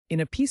In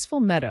a peaceful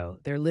meadow,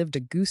 there lived a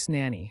goose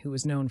nanny who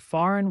was known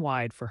far and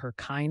wide for her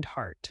kind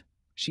heart.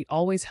 She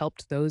always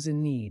helped those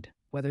in need,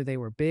 whether they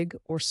were big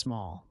or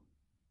small.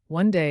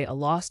 One day, a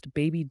lost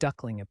baby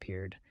duckling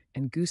appeared,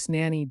 and Goose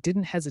Nanny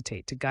didn't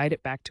hesitate to guide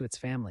it back to its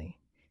family.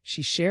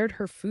 She shared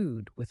her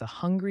food with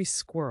a hungry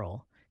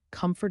squirrel,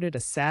 comforted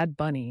a sad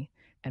bunny,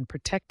 and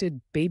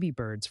protected baby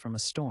birds from a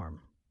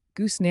storm.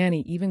 Goose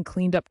Nanny even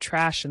cleaned up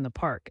trash in the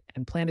park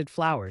and planted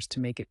flowers to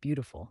make it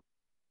beautiful.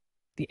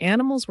 The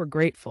animals were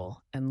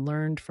grateful and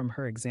learned from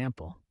her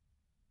example.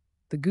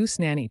 The Goose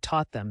Nanny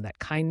taught them that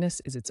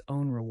kindness is its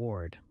own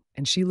reward,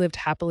 and she lived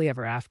happily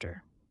ever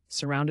after,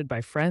 surrounded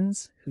by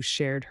friends who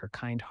shared her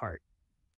kind heart.